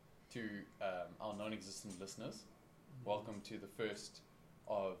to our non-existent listeners. Welcome to the first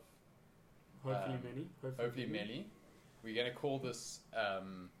of Hopefully many. We're going to call this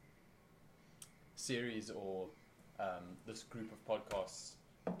series or this group of podcasts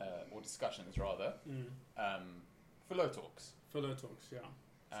or discussions rather, Philo Talks. Philo Talks, yeah.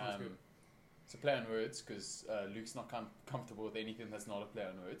 Sounds good. It's a play on words because Luke's not comfortable with anything that's not a play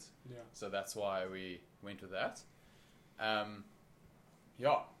on words. Yeah. So that's why we went with that.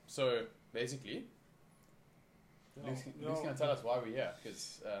 So basically, Luke's going to tell us why we're here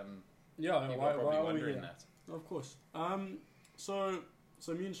because people are probably wondering that. Of course. So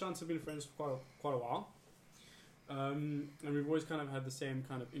me and Shant have been friends for quite a while. And we've always kind of had the same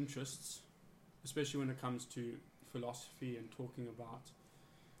kind of interests, especially when it comes to philosophy and talking about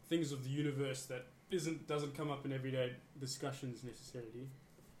things of the universe that doesn't come up in everyday discussions necessarily.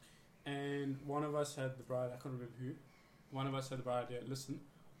 And one of us had the bright, I can't remember who, one of us had the bright idea, listen,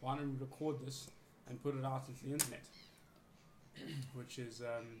 why don't we record this and put it out into the internet? which is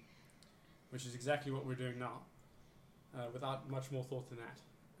exactly what we're doing now, without much more thought than that.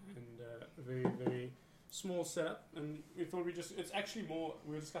 And a very, very small setup. And we thought it's actually more,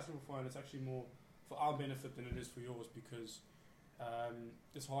 we were discussing before, and it's actually more for our benefit than it is for yours, because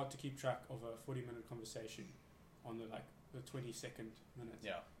it's hard to keep track of a 40-minute conversation on the 22nd minute.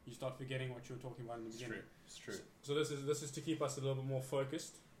 Yeah. You start forgetting what you were talking about in the beginning. It's true. So this is to keep us a little bit more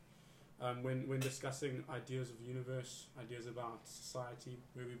focused when discussing ideas of the universe, ideas about society,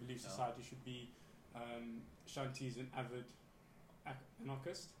 where we believe society should be. Shanti's an avid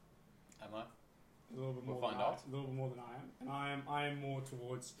anarchist. Am I? A little bit more. We'll find out. A little bit more than I am, and I am more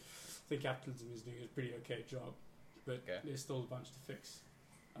towards. I think capitalism is doing a pretty okay job, but there's still a bunch to fix.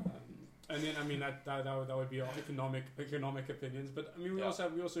 And then that would be our economic opinions, but I mean we also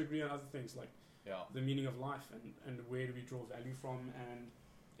agree on other things like the meaning of life and where do we draw value from, and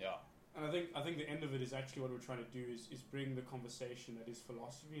I think the end of it is actually what we're trying to do is bring the conversation that is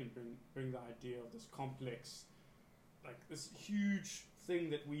philosophy and bring the idea of this complex, this huge thing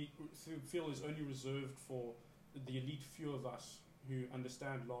that we feel is only reserved for the elite few of us who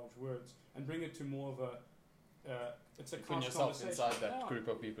understand large words, and bring it to more of a it's a put yourself inside that group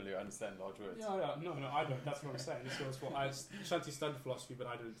of people who understand large words. No, I don't. That's what I'm saying. This goes for Shanti studied philosophy, but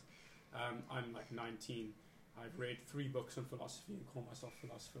I don't. I'm 19. I've read 3 books on philosophy and call myself a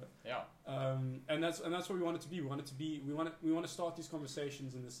philosopher. Yeah. And that's what we want it to be. We want to start these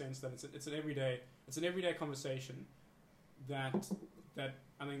conversations in the sense that it's an everyday conversation that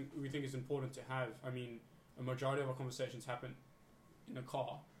I mean we think is important to have. I mean, a majority of our conversations happen in a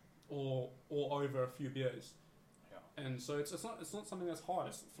car or over a few beers. Yeah. And so it's not something that's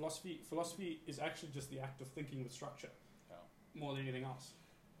hard. Philosophy is actually just the act of thinking with structure. Yeah. More than anything else.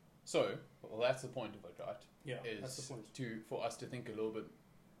 So, that's the point of it, right? Yeah, that's the point. For us to think a little bit,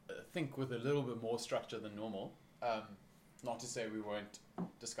 think with a little bit more structure than normal. Not to say we won't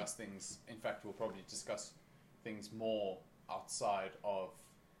discuss things. In fact, we'll probably discuss things more outside of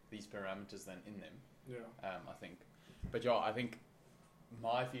these parameters than in them. Yeah. I think. But yeah, I think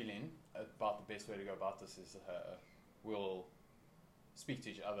my feeling about the best way to go about this is we'll speak to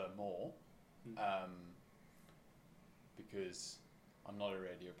each other more, because I'm not a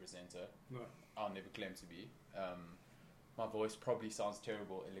radio presenter. No. I'll never claim to be. My voice probably sounds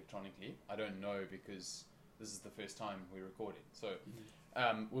terrible electronically. I don't know because this is the first time we're recording. So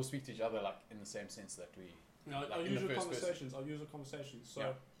we'll speak to each other in the same sense that we. Our usual conversations.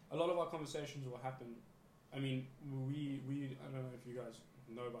 So a lot of our conversations will happen. I mean, we I don't know if you guys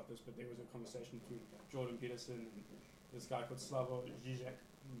know about this, but there was a conversation between Jordan Peterson and this guy called Slavoj Žižek,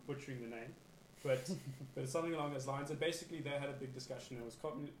 butchering the name. But it's something along those lines, and basically they had a big discussion. It was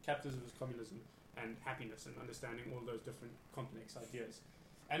capitalism versus communism, and happiness, and understanding all those different complex ideas.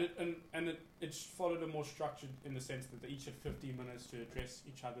 And it followed a more structured in the sense that they each had 15 minutes to address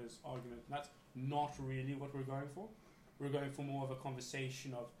each other's argument. And that's not really what we're going for. We're going for more of a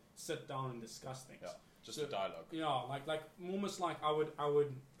conversation of sit down and discuss things. Yeah, just a dialogue. Yeah, like almost like I would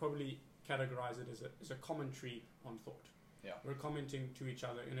probably categorize it as a commentary on thought. Yeah. We're commenting to each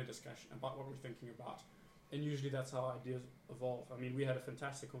other in a discussion about what we're thinking about. And usually that's how ideas evolve. I mean, we had a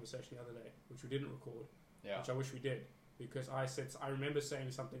fantastic conversation the other day, which we didn't record, which I wish we did, because I remember saying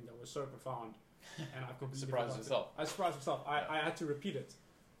something that was so profound, and I completely surprised yourself. I surprised myself. I had to repeat it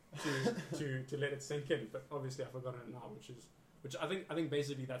to let it sink in, but obviously I've forgotten it now, which I think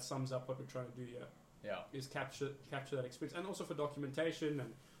basically that sums up what we're trying to do here. Yeah. Is capture that experience, and also for documentation,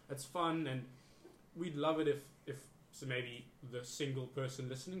 and it's fun, and we'd love it if so maybe the single person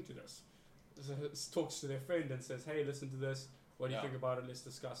listening to this talks to their friend and says, hey, listen to this, what do you think about it, let's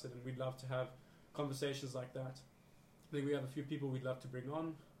discuss it. And we'd love to have conversations like that. I think we have a few people we'd love to bring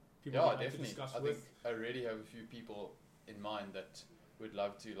on. people Yeah, would like to definitely. discuss I with. think I already have a few people in mind that would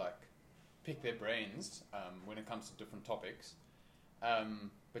love to like pick their brains when it comes to different topics.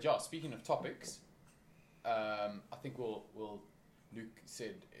 But yeah, speaking of topics, I think Luke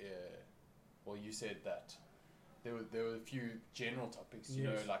said, or you said that there were a few general topics. You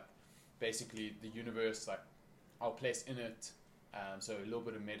know, Yes. like basically the universe, like our place in it. So a little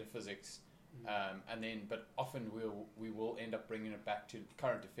bit of metaphysics. And then, but often we will end up bringing it back to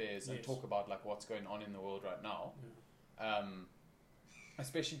current affairs and Yes. talk about like what's going on in the world right now. Yeah.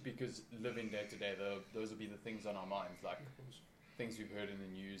 Especially because living day to day, those will be the things on our minds, like Of course. things we've heard in the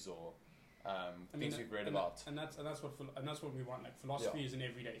news or I things mean, we've read and about. and that's what we want. Like philosophy is an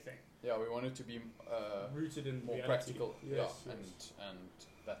everyday thing, Yeah, we want it to be rooted in more reality. practical, Yes, yeah, yes. and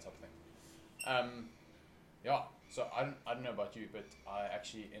that type of thing. Yeah, so I don't know about you, but I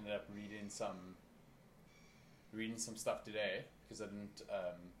actually ended up reading some stuff today because I didn't.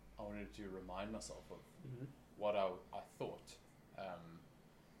 I wanted to remind myself of Mhm. what I thought,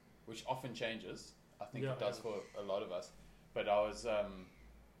 which often changes. I think Yeah, it does yeah. for a lot of us. But I was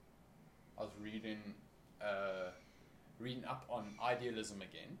reading up on idealism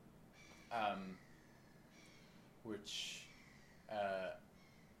again, which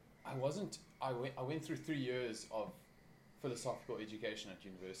I wasn't. I went through 3 years of philosophical education at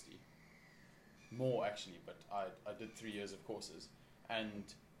university. More actually, but I did 3 years of courses,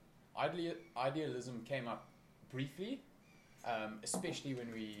 and idealism came up briefly, especially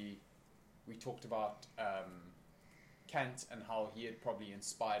when we talked about Kant and how he had probably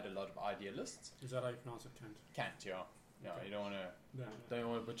inspired a lot of idealists. Is that how you pronounce it, Kant? Kant, yeah. No, Okay. you don't want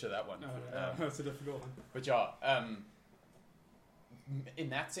No, to butcher that one. no, Um, that's a difficult one. But yeah, in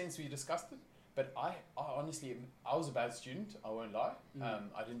that sense we discussed it. But I honestly, I was a bad student. I won't lie.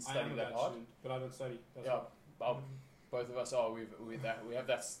 I didn't I study am a that bad hard. student, but I don't study. That's Yeah, why. well, both of us are. We have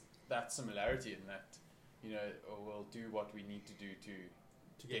that similarity in that, you know, we'll do what we need to do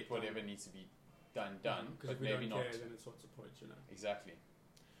to get whatever needs to be done. Because But if we maybe don't not care, then it's what's the point, you know? exactly.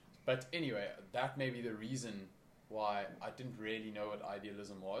 But anyway, that may be the reason why I didn't really know what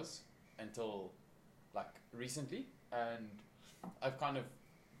idealism was until like recently, and I've kind of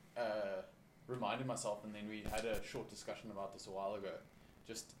reminded myself, and then we had a short discussion about this a while ago,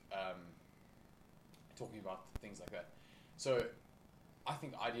 just talking about things like that. So I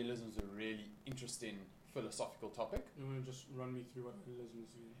think idealism is a really interesting philosophical topic. You want to just run me through what idealism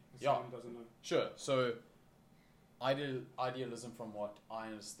is again? If Yeah. someone doesn't know. Sure. So idealism, from what I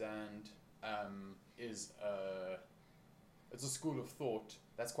understand, is it's a school of thought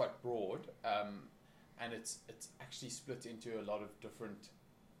that's quite broad, and it's actually split into a lot of different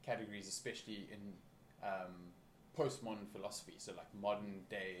categories, especially in postmodern philosophy. So like modern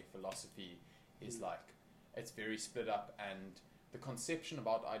day philosophy is like, it's very split up, and the conception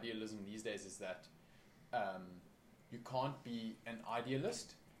about idealism these days is that you can't be an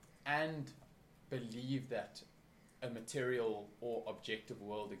idealist and believe that a material or objective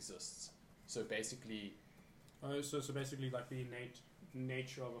world exists. So basically, So basically, like the innate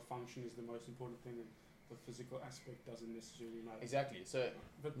nature of a function is the most important thing, and the physical aspect doesn't necessarily matter. exactly. So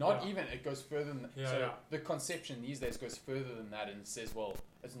But not yeah. even, it goes further than that. Yeah, So yeah. the conception these days goes further than that, and says, well,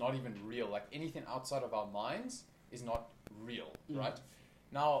 it's not even real. Like anything outside of our minds is not real, right?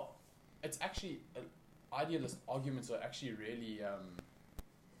 Now, it's actually idealist arguments are actually really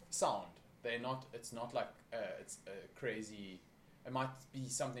sound. They're not. It's not like it's crazy. It might be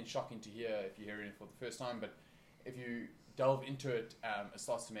something shocking to hear if you're hearing it for the first time, but if you delve into it, it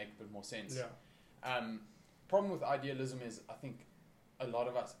starts to make a bit more sense. Yeah. Problem with idealism is, I think, a lot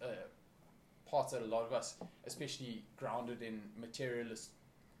of us, parts that a lot of us, especially grounded in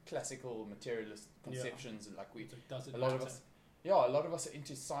classical materialist conceptions, and like we, It's like, does it a lot of matter? us, yeah, a lot of us are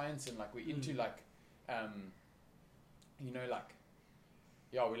into science, and like we're into like, you know, like,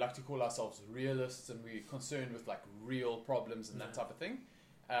 yeah, we like to call ourselves realists, and we're concerned with like real problems and that Yeah. type of thing.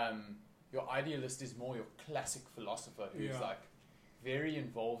 Your idealist is more your classic philosopher who's Yeah. like very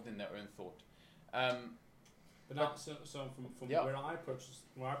involved in their own thought. But now, so from Yeah. where I approach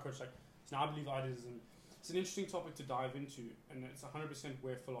like, so now I believe idealism. It's an interesting topic to dive into, and it's 100%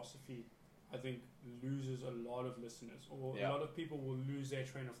 where philosophy, I think, loses a lot of listeners, or Yeah. a lot of people will lose their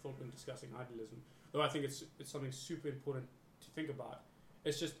train of thought when discussing idealism. Though I think it's something super important to think about.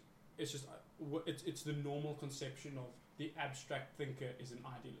 It's the normal conception of the abstract thinker is an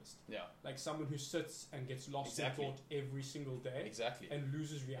idealist, Yeah, like someone who sits and gets lost Exactly. in thought every single day exactly. and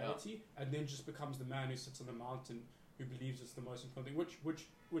loses reality, and then just becomes the man who sits on the mountain, who believes it's the most important thing,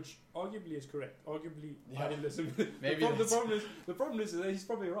 which arguably is correct. Arguably, Yeah. idealism. Maybe the problem is that he's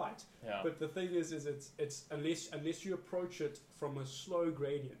probably right. Yeah. But the thing is it's unless you approach it from a slow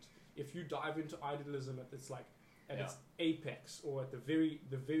gradient. If you dive into idealism at its like at its apex or at the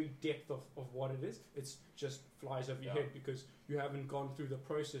very depth of what it is, it's just flies over your head because you haven't gone through the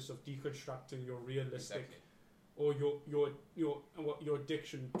process of deconstructing your realistic or your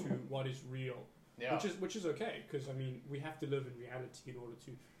addiction to what is real. Yeah. Which is okay because I mean we have to live in reality in order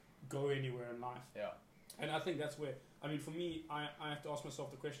to go anywhere in life. Yeah. And I think that's where I mean for me I have to ask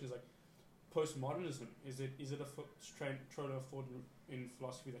myself the question is like postmodernism is it a trail of thought in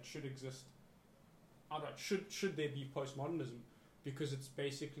philosophy that should exist? Outright, should there be postmodernism because it's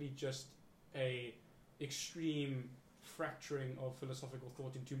basically just a extreme fracturing of philosophical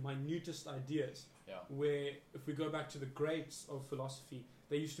thought into minutest ideas. Yeah. Where if we go back to the greats of philosophy,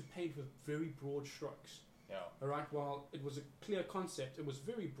 they used to paint with very broad strokes. Yeah. All right. While it was a clear concept, it was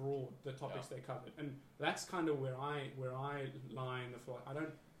very broad the topics they covered, and that's kind of where I lie in the philosophy. I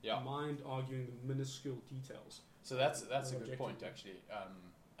don't mind arguing the minuscule details. So that's a good point actually,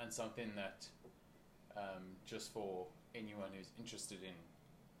 and something that just for anyone who's interested in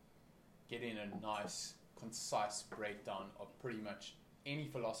getting a nice, concise breakdown of pretty much any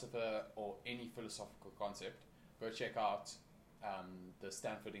philosopher or any philosophical concept, go check out the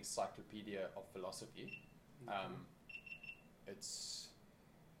Stanford Encyclopedia of Philosophy. It's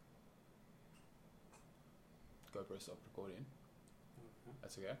GoPro stop recording.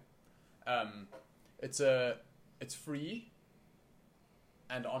 Okay. That's okay. It's free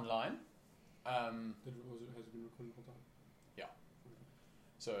and online. Has it been recording the whole time? Yeah. Okay.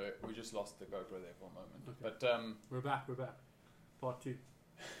 So we just lost the GoPro there for a moment, Okay. but We're back. Part 2.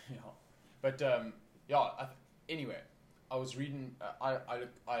 yeah. But anyway, I was reading.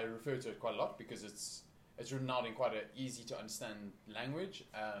 I refer to it quite a lot because it's written out in quite an easy to understand language.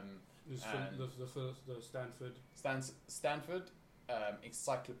 The Stanford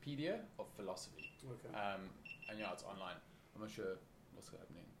Encyclopedia of Philosophy. Okay. And it's online. I'm not sure what's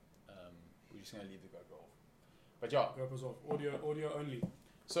happening. We're just gonna leave the GoPro off. But yeah, GoPro's off. Audio only.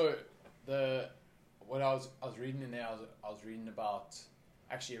 so what I was reading in there, I was reading about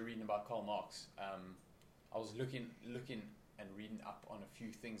Karl Marx. I was looking and reading up on a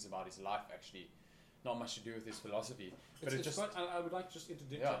few things about his life actually, not much to do with his philosophy. But I would like to just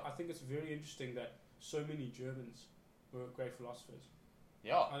interdict. Yeah. I think it's very interesting that so many Germans were great philosophers.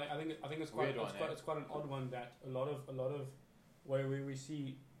 Yeah, I think it's quite it's quite an odd one that a lot of where we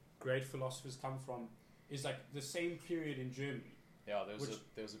see great philosophers come from is like the same period in Germany. Yeah, there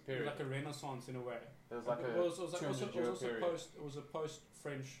was a period like a renaissance in a way. There was like it was a post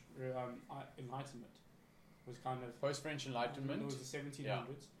French Enlightenment. It was kind of post French Enlightenment. It was the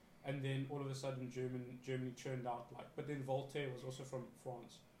 1700s, and then all of a sudden Germany churned out but then Voltaire was also from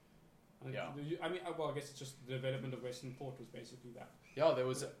France. And I guess it's just the development of Western thought was basically that. Yeah, there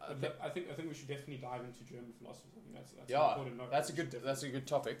was. I think we should definitely dive into German philosophy. I think that's an important note. That's a good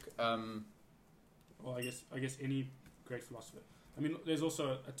topic. Well, I guess any great philosopher. I mean, there's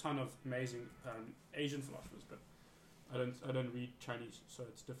also a ton of amazing Asian philosophers, but I don't read Chinese, so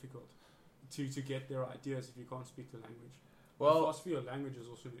it's difficult to get their ideas if you can't speak the language. Well, philosophy of language is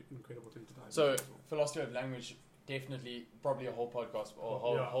also an incredible thing to dive into. So, philosophy of language, definitely, probably a whole podcast or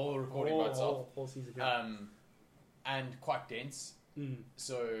whole recording by itself. Whole season. And quite dense,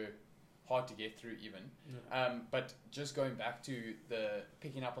 so hard to get through even. Yeah. But just going back to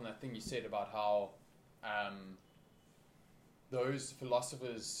picking up on that thing you said about how those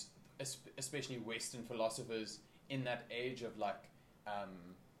philosophers, especially Western philosophers, in that age of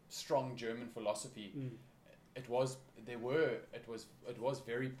strong German philosophy, it was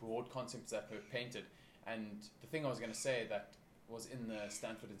very broad concepts that were painted. And the thing I was going to say that was in the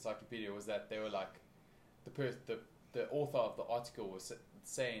Stanford Encyclopedia was that they were like the author of the article was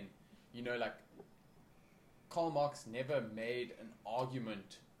saying, Karl Marx never made an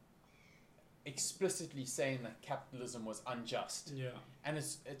argument explicitly saying that capitalism was unjust. Yeah. And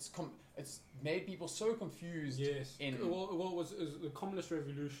it's made people so confused. Yes. It was the communist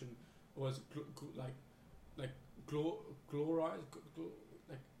revolution was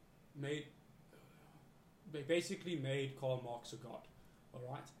basically made Karl Marx a god, all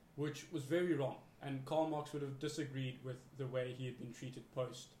right, which was very wrong, and Karl Marx would have disagreed with the way he had been treated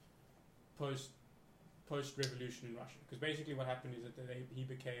post revolution in Russia, because basically what happened is that he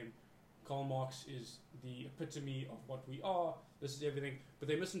became Karl Marx is the epitome of what we are. This is everything, but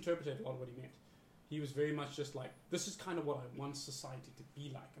they misinterpreted a lot of what he meant. He was very much just like, this is kind of what I want society to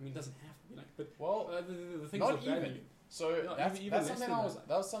be like. I mean, it doesn't have to be like, but the things not of value. even. So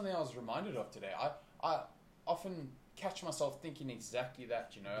that's something that was reminded of today. I often catch myself thinking exactly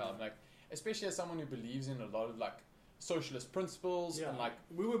that. You know, Yeah. I'm like, especially as someone who believes in a lot of like socialist principles Yeah. and like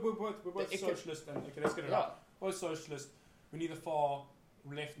we're both the socialist, and okay, let's get it yeah, right. Both socialist. We're neither far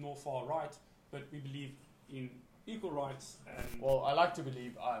left nor far right, but we believe in equal rights. And well, I like to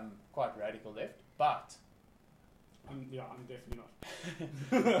believe I'm quite radical left, but I'm definitely not.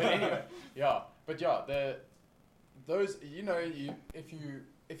 but anyway, those you know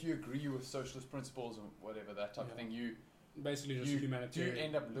if you agree with socialist principles or whatever that type of Yeah. thing, you Basically, just do humanitarian.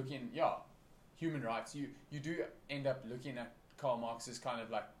 end up looking human rights. You do end up looking at Karl Marx's kind of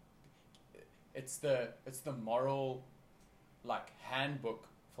like it's the moral like handbook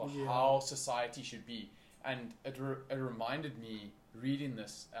for Yeah. how society should be, and it reminded me reading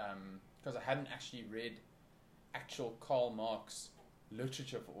this because I hadn't actually read actual Karl Marx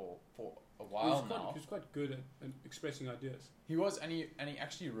literature for a while now. He was quite good at expressing ideas. He was, and he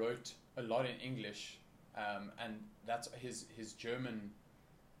actually wrote a lot in English, and that's his German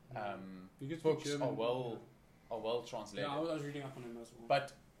He could speak books German. are well translated. Yeah, I was reading up on him as well.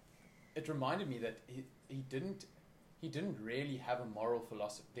 But it reminded me that he didn't really have a moral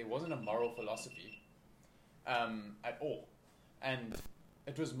philosophy. There wasn't a moral philosophy at all, and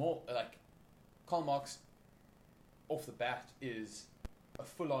it was more like Karl Marx off the bat is a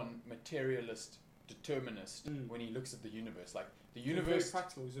full-on materialist determinist when he looks at the universe. Like the He's universe, very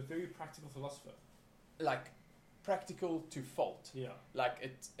practical. He's a very practical philosopher. like practical to fault. Yeah. Like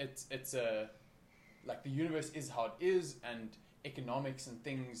it's a like the universe is how it is, and economics and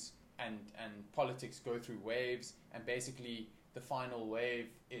things and politics go through waves, and basically the final wave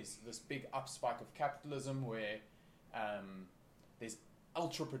is this big upspike of capitalism where there's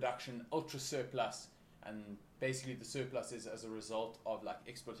ultra production, ultra surplus, and basically the surplus is as a result of like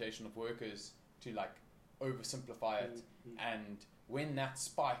exploitation of workers to like oversimplify it. And when that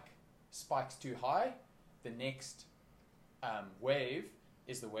spikes too high, the next wave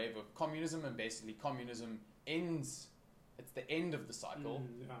is the wave of communism, and basically communism ends. It's the end of the cycle,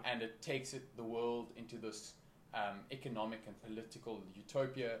 and it takes the world into this economic and political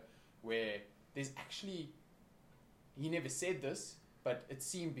utopia where there's actually, he never said this, but it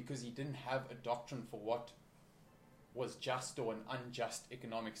seemed because he didn't have a doctrine for what was just or an unjust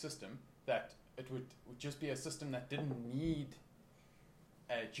economic system, that it would just be a system that didn't need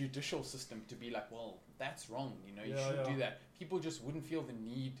a judicial system to be like, well, that's wrong, you know, you shouldn't do that. People just wouldn't feel the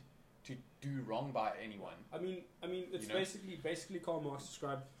need to do wrong by anyone. I mean, it's You know? basically Karl Marx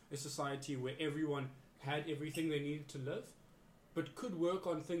described a society where everyone had everything they needed to live, but could work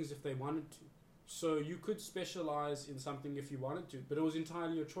on things if they wanted to. So you could specialize in something if you wanted to, but it was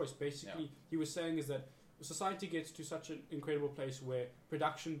entirely your choice. Basically, he was saying is that society gets to such an incredible place where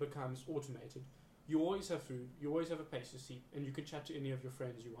production becomes automated. You always have food, you always have a place to sleep, and you can chat to any of your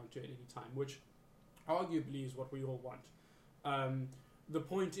friends you want to at any time, which arguably is what we all want. The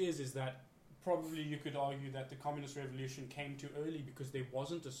point is that probably you could argue that the communist revolution came too early because there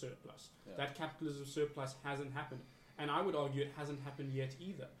wasn't a surplus. Yeah. That capitalism surplus hasn't happened, and I would argue it hasn't happened yet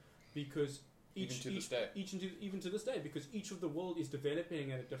either, because even to this day, because each of the world is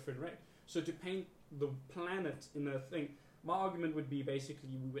developing at a different rate. So to paint the planet in a thing, my argument would be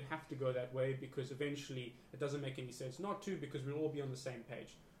basically we would have to go that way because eventually it doesn't make any sense not to, because we'll all be on the same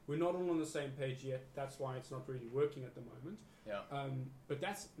page. We're not all on the same page yet. That's why it's not really working at the moment. Yeah. But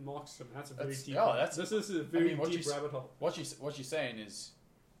that's Marxism. That's a very deep. This is a very deep rabbit hole. What you're saying is,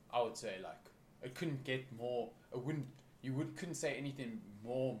 I would say like it couldn't get more. Couldn't say anything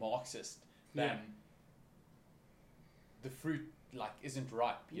more Marxist than the fruit like isn't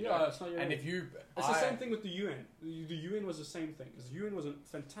ripe. You know? It's not your And own. if you, It's the same thing with the UN. The UN was the same thing. The UN was a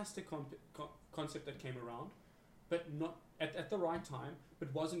fantastic concept that came around, but not at the right time,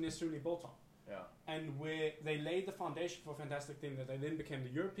 but wasn't necessarily built on. Yeah. And where they laid the foundation for a fantastic thing that they then became the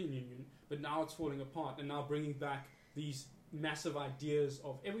European Union, but now it's falling apart, and now bringing back these massive ideas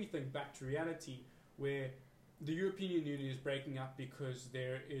of everything back to reality, where the European Union is breaking up because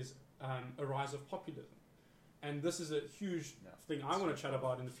there is a rise of populism. And this is a huge thing I want to chat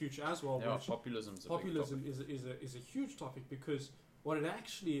about in the future as well. Yeah, which populism is a huge topic, because what it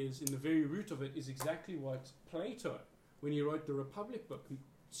actually is, in the very root of it, is exactly what Plato, when he wrote the Republic book,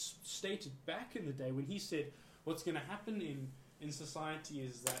 stated back in the day, when he said what's going to happen in society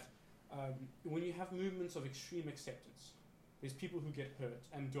is that when you have movements of extreme acceptance, there's people who get hurt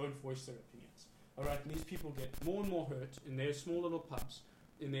and don't voice their opinions. All right, and these people get more and more hurt in their small little pubs,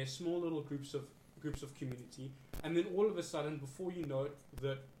 in their small little groups of community, and then all of a sudden, before you know it,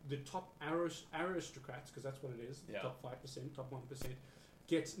 the top aristocrats, because that's what it is, the top 5%, top 1%,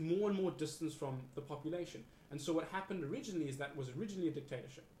 gets more and more distance from the population. And so what happened originally is that was originally a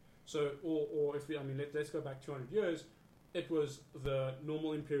dictatorship. So, or if we, I mean, let's go back 200 years, it was the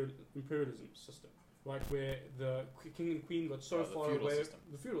normal imperialism system, right, where the king and queen got so far away.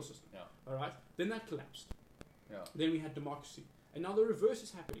 The feudal system. Yeah. All right. Then that collapsed. Yeah. Then we had democracy, and now the reverse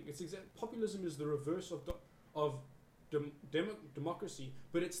is happening. It's populism is the reverse of democracy,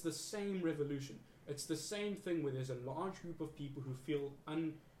 but it's the same revolution. It's the same thing where there's a large group of people who feel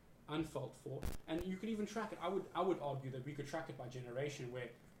unfelt for, and you could even track it. I would argue that we could track it by generation, where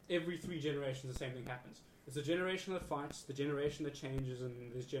every 3 generations the same thing happens. It's the generation that fights, the generation that changes,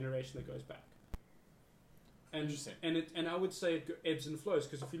 and this generation that goes back. And Interesting. And I would say it ebbs and flows,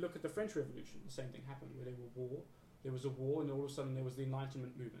 because if you look at the French Revolution, the same thing happened, where there was a war, and all of a sudden there was the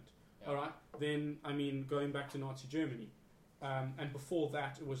Enlightenment movement. Yeah. All right. Then, I mean, going back to Nazi Germany, and before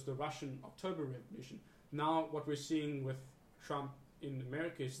that it was the Russian October Revolution. Now what we're seeing with Trump in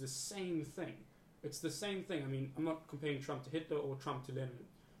America is the same thing. It's the same thing. I mean, I'm not comparing Trump to Hitler or Trump to Lenin,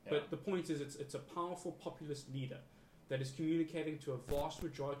 but the point is, it's a powerful populist leader that is communicating to a vast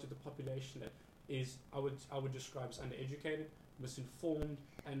majority of the population that is, I would describe as undereducated, misinformed,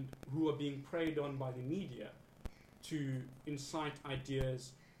 and who are being preyed on by the media to incite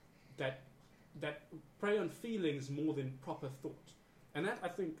ideas that prey on feelings more than proper thought. And that, I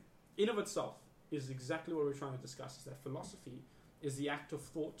think, in of itself, is exactly what we're trying to discuss, is that philosophy is the act of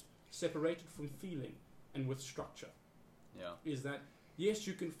thought separated from feeling and with structure. Yeah. Is that, yes,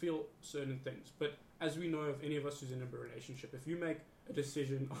 you can feel certain things, but as we know of any of us who's in a relationship, if you make a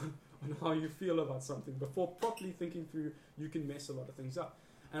decision on how you feel about something before properly thinking through, you can mess a lot of things up.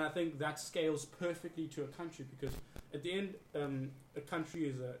 And I think that scales perfectly to a country, because at the end, a country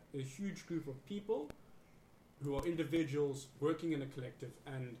is a huge group of people who are individuals working in a collective,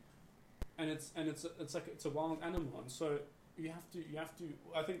 and it's a wild animal, and so you have to.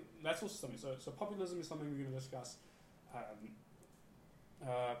 I think that's also something. So populism is something we're going to discuss.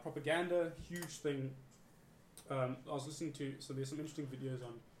 Propaganda, huge thing. I was listening to, so there's some interesting videos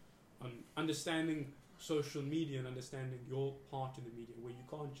on understanding social media and understanding your part in the media, where you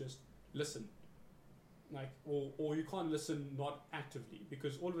can't just listen, or you can't listen not actively,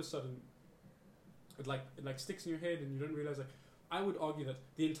 because all of a sudden it like sticks in your head and you don't realize. I would argue that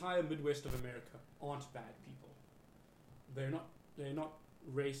the entire Midwest of America aren't bad people. They're not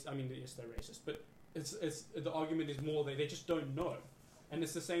race. I mean, yes, they're racist, but it's the argument is more they just don't know. And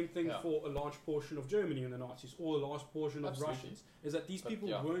it's the same thing for a large portion of Germany and the Nazis, or a large portion of Russians, is that these people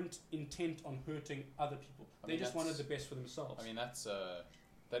weren't intent on hurting other people. They just wanted the best for themselves. I mean, that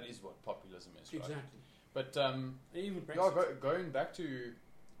is what populism is, right? Exactly. But even going all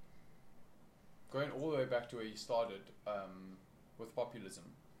the way back to where you started with populism,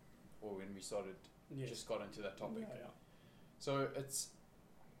 or when we started, just got into that topic. Yeah. So it's,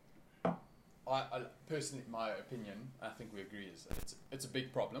 I personally, my opinion, I think we agree, is that it's a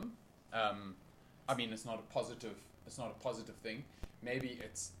big problem. I mean, it's not a positive thing. Maybe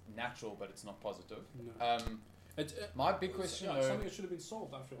it's natural, but it's not positive. No. My big question, though, something that should have been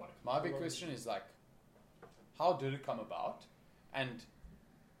solved, I feel like. My big question is how did it come about? And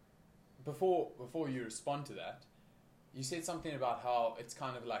before you respond to that, you said something about how it's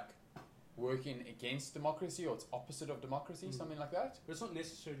kind of like working against democracy, or it's opposite of democracy, something like that. But it's not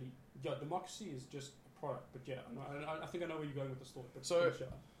necessarily. Yeah, democracy is just a product. But yeah, I think I know where you're going with the story. But so,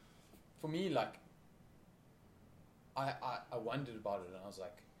 for me, I wondered about it, and I was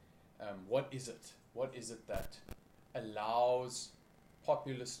like, what is it? What is it that allows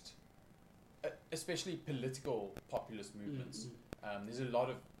populist, especially political populist movements? There's a lot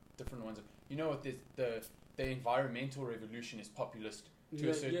of different ones. You know what? The environmental revolution is populist to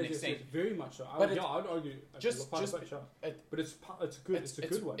a certain extent. Yes, very much so. I'd argue. But it's good. It's a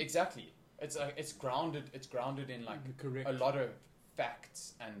good one. Exactly. It's grounded in correct. A lot of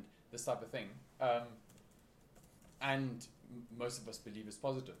facts and this type of thing. And most of us believe it's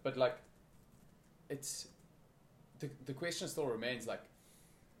positive. But it's the question still remains.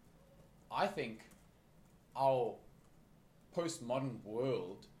 I think our postmodern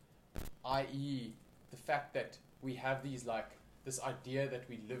world, i.e., the fact that we have these this idea that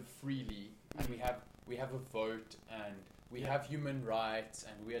we live freely, and we have a vote, and we have human rights,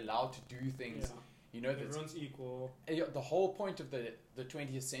 and we're allowed to do things. Yeah. You know, everyone's equal. The whole point of the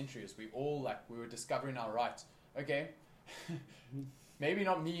 20th century is we were discovering our rights. Okay, maybe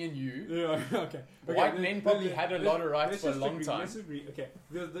not me and you. Yeah. Okay. White men probably had a lot of rights for a long time. Let's agree. Okay.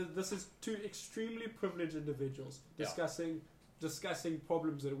 This is two extremely privileged individuals discussing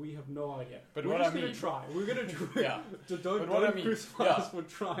problems that we have no idea. But we're just going to try. We're going to try. Yeah. Don't crucify us for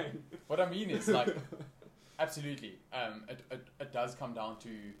trying. What I mean is absolutely. It does come down to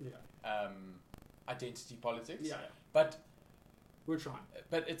identity politics. Yeah. But We're trying.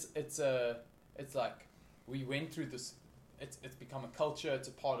 But it's like we went through this. It's become a culture. It's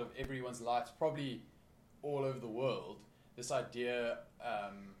a part of everyone's lives, probably all over the world. This idea,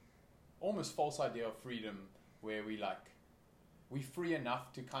 almost false idea of freedom, where we're free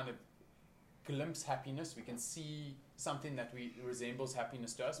enough to kind of glimpse happiness. We can see something that resembles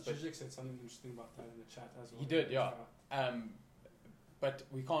happiness to us. But Zizek said something interesting about that in the chat as well. He did, yeah. But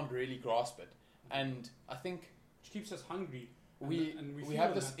we can't really grasp it, and I think which keeps us hungry. We feel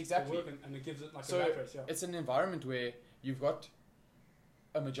have this that exactly, work and it gives it like so a rat race. Yeah. it's an environment where you've got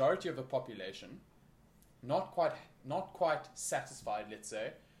a majority of the population not quite satisfied, let's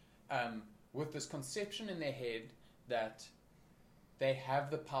say, with this conception in their head that they have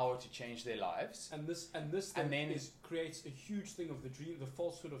the power to change their lives, and this creates a huge thing of the dream, the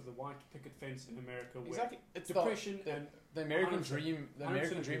falsehood of the white picket fence in America. Where exactly, it's depression and the 100%, American dream. The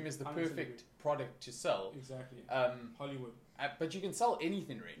American dream is the perfect product to sell. Exactly. Hollywood. But you can sell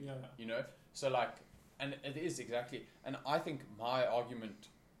anything, really. Yeah. You know, so like, and it is exactly. And I think my argument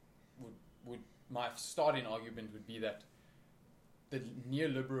my starting argument would be that the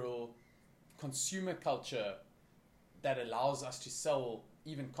neoliberal consumer culture that allows us to sell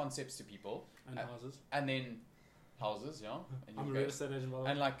even concepts to people and houses, and then houses, yeah. I'm a real estate agent, by the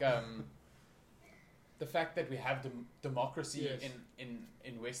way. And like the fact that we have democracy Yes.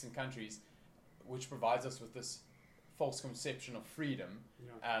 in Western countries, which provides us with this false conception of freedom,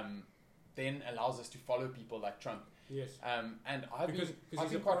 then allows us to follow people like Trump. Yes. And because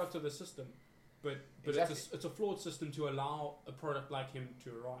he's a product of the system, but exactly. it's a flawed system to allow a product like him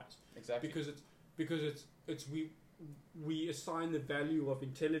to arise. Exactly. Because we assign the value of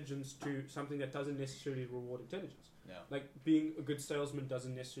intelligence to something that doesn't necessarily reward intelligence. Yeah. Like being a good salesman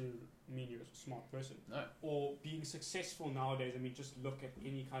doesn't necessarily mean you're a smart person. No. Or being successful nowadays, I mean, just look at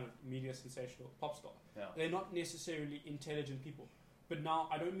any kind of media sensational pop star. Yeah. They're not necessarily intelligent people. But now,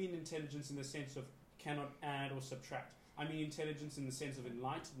 I don't mean intelligence in the sense of cannot add or subtract. I mean intelligence in the sense of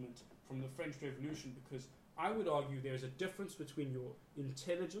enlightenment from the French Revolution, because I would argue there's a difference between your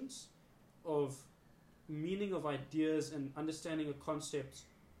intelligence of meaning of ideas and understanding a concept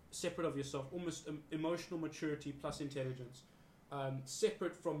separate of yourself, almost emotional maturity plus intelligence,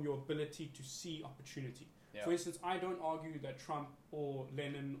 separate from your ability to see opportunity. Yeah. For instance, I don't argue that Trump or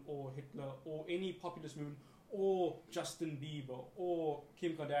Lenin or Hitler or any populist movement or Justin Bieber or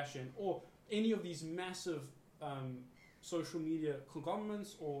Kim Kardashian or any of these massive social media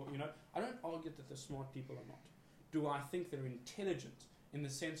conglomerates, or I don't argue that they're smart people or not. Do I think they're intelligent in the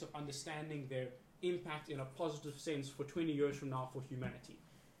sense of understanding their impact in a positive sense for 20 years from now for humanity?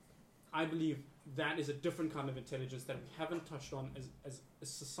 I believe that is a different kind of intelligence that we haven't touched on as a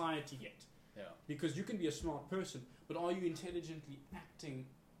society yet. Yeah. Because you can be a smart person, but are you intelligently acting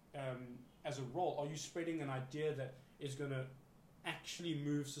as a role? Are you spreading an idea that is going to actually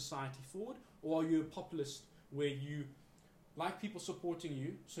move society forward? Or are you a populist where you like people supporting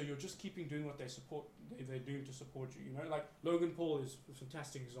you, so you're just keeping doing what they're doing to support you? Like Logan Paul is a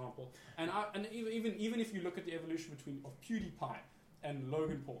fantastic example. And even if you look at the evolution of PewDiePie and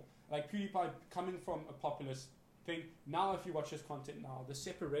Logan Paul, like PewDiePie coming from a populist thing, now if you watch his content now, the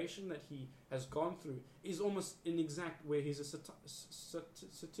separation that he has gone through is almost an exact where he's a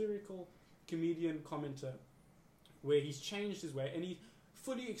satirical comedian commenter, where he's changed his way and he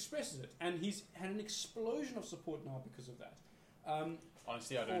fully expresses it, and he's had an explosion of support now because of that.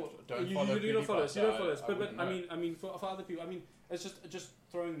 Honestly, I don't you follow. You don't follow us. You don't follow us. But know. I mean, for other people, I mean, it's just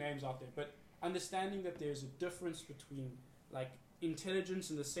throwing names out there. But understanding that there's a difference between like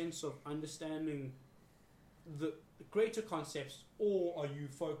intelligence in the sense of understanding the greater concepts, or are you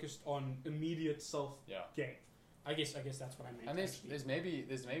focused on immediate self gain? I guess that's what I meant. And there's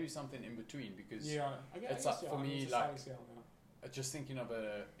maybe something in between, because I guess, it's like for me, like just thinking of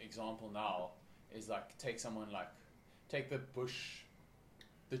an example now is like take the Bush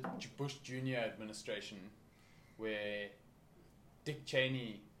Junior administration, where Dick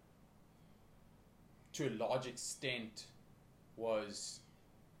Cheney to a large extent was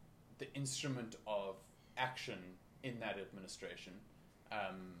the instrument of action in that administration,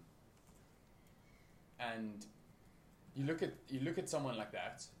 and you look at someone like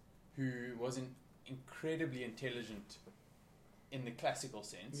that who was an incredibly intelligent in the classical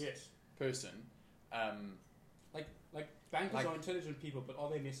sense person. Like bankers are intelligent people, but are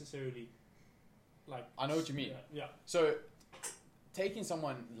they necessarily like? I know what you mean. Yeah. So taking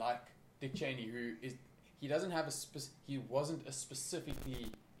someone like Dick Cheney, he wasn't a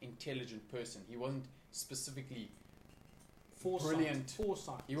specifically intelligent person. He wasn't specifically brilliant.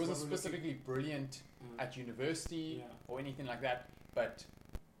 Foresight. He wasn't specifically brilliant at university or anything like that, but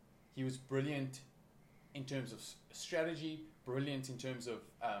he was brilliant in terms of strategy, brilliant in terms of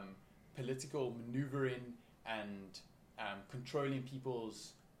political maneuvering and controlling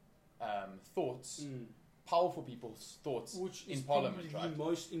people's thoughts, powerful people's thoughts, which in is Parliament, probably right? the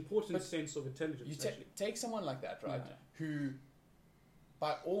most important But sense of intelligence. You actually. take someone like that, right? Yeah. Who,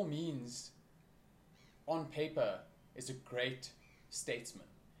 by all means, on paper, is a great statesman,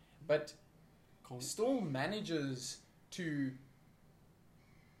 but still manages to,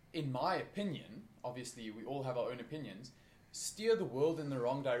 in my opinion, obviously we all have our own opinions, steer the world in the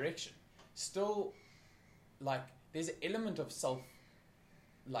wrong direction. Still, like, there's an element of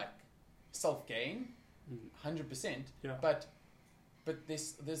self-gain, 100%. Yeah. But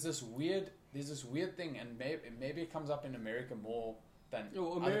there's this weird thing, and maybe it comes up in America more than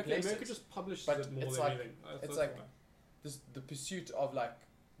other places. America just publishes But it more it's than like- anything. it's That's like why. the pursuit of like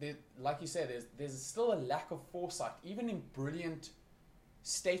you say, there's still a lack of foresight, even in brilliant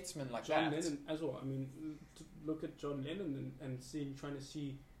statesmen like John that. Lennon as well. I mean, look at John Lennon and trying to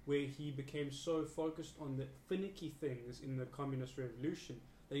see where he became so focused on the finicky things in the communist revolution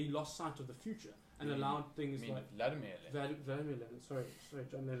that he lost sight of the future and allowed things like Vladimir Lenin. Vladimir Lenin. Sorry,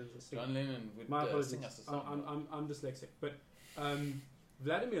 John Lennon's a singer. John Lennon would My apologies. sing us a song. I'm dyslexic, but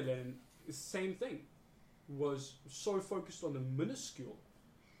Vladimir Lenin, the same thing, was so focused on the minuscule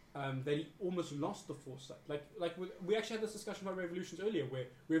that he almost lost the foresight. We actually had this discussion about revolutions earlier, where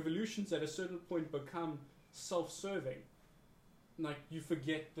revolutions at a certain point become self-serving. Like, you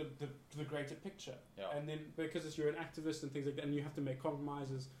forget the greater picture, Yeah. and then because you're an activist and things like that, and you have to make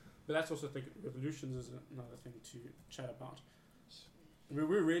compromises. But that's also, I think, revolutions is another thing to chat about. We're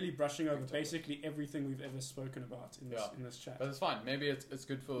really brushing over basically everything we've ever spoken about in this chat. But it's fine. Maybe it's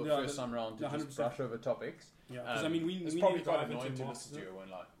good for the Yeah, first time round to just 100%. brush over topics. Yeah, because I mean, it's we probably need to quite dive annoying into to Marxism. listen to. When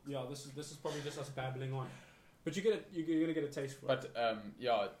like, Yeah, this is probably just us babbling on, but you're gonna get a taste for it.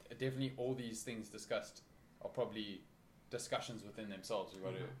 but definitely all these things discussed are probably discussions within themselves. We've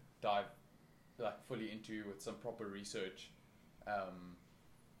got to dive fully into with some proper research,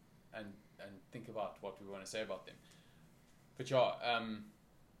 and think about what we want to say about them. But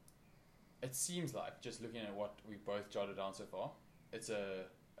it seems like, just looking at what we've both jotted down so far, it's a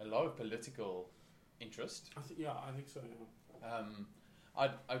lot of political interest. I think so. Yeah.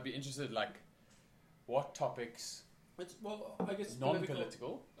 I'd be interested, like, what topics I guess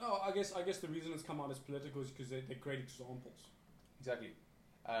non-political. I guess the reason it's come out as political is because they're great examples. Exactly.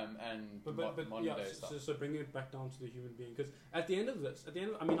 And But modern day stuff. so bringing it back down to the human being, because at the end of this,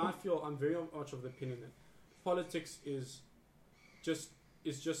 I mean, I feel I'm very much of the opinion that politics is just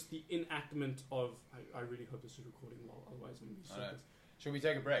the enactment of. I really hope this is recording well, otherwise I'm going to be Should we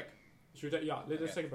take a break? Should we let's take a break.